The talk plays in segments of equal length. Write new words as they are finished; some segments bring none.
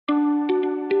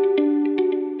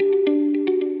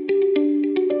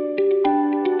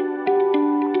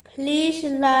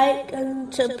like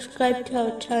and subscribe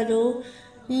to our channel.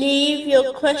 Leave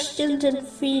your questions and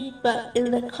feedback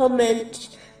in the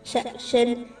comments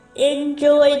section.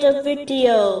 Enjoy the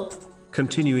video.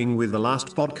 Continuing with the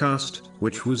last podcast,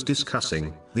 which was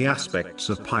discussing the aspects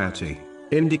of piety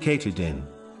indicated in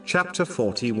chapter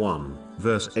 41,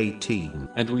 verse 18.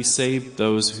 And we saved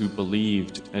those who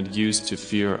believed and used to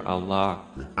fear Allah.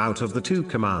 Out of the two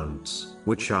commands,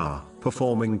 which are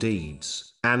performing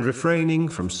deeds and refraining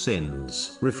from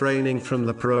sins, refraining from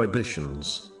the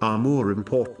prohibitions are more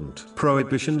important.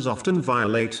 Prohibitions often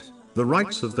violate the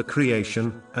rights of the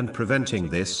creation, and preventing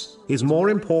this is more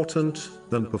important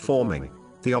than performing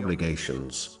the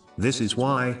obligations. This is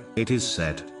why it is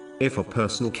said, if a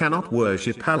person cannot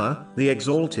worship Allah, the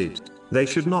Exalted, they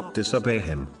should not disobey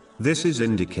him. This is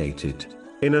indicated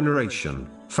in a narration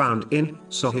found in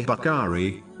Sahih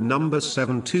Bukhari, number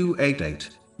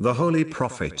 7288. The Holy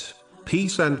Prophet,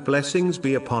 peace and blessings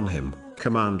be upon him,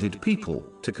 commanded people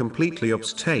to completely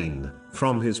abstain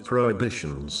from his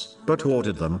prohibitions, but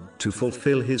ordered them to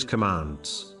fulfill his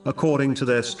commands according to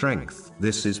their strength.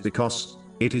 This is because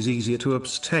it is easier to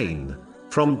abstain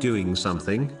from doing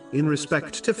something in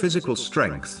respect to physical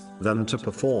strength than to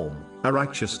perform a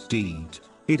righteous deed.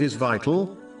 It is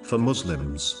vital for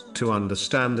Muslims to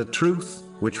understand the truth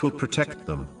which will protect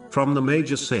them from the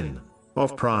major sin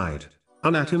of pride,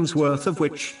 an atom's worth of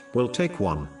which will take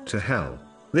one to hell.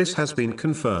 This has been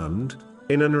confirmed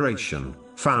in a narration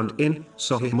found in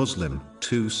Sahih Muslim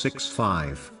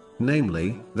 265,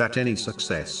 namely, that any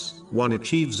success one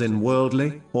achieves in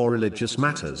worldly or religious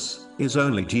matters is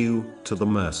only due to the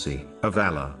mercy of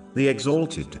Allah, the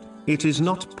Exalted. It is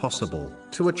not possible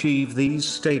to achieve these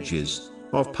stages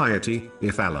of piety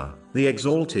if Allah, the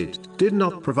Exalted, did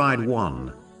not provide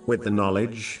one with the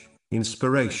knowledge,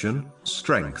 inspiration,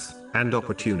 strength, and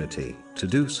opportunity to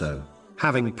do so.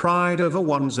 Having pride over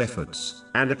one's efforts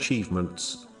and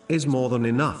achievements is more than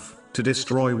enough to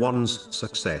destroy one's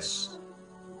success.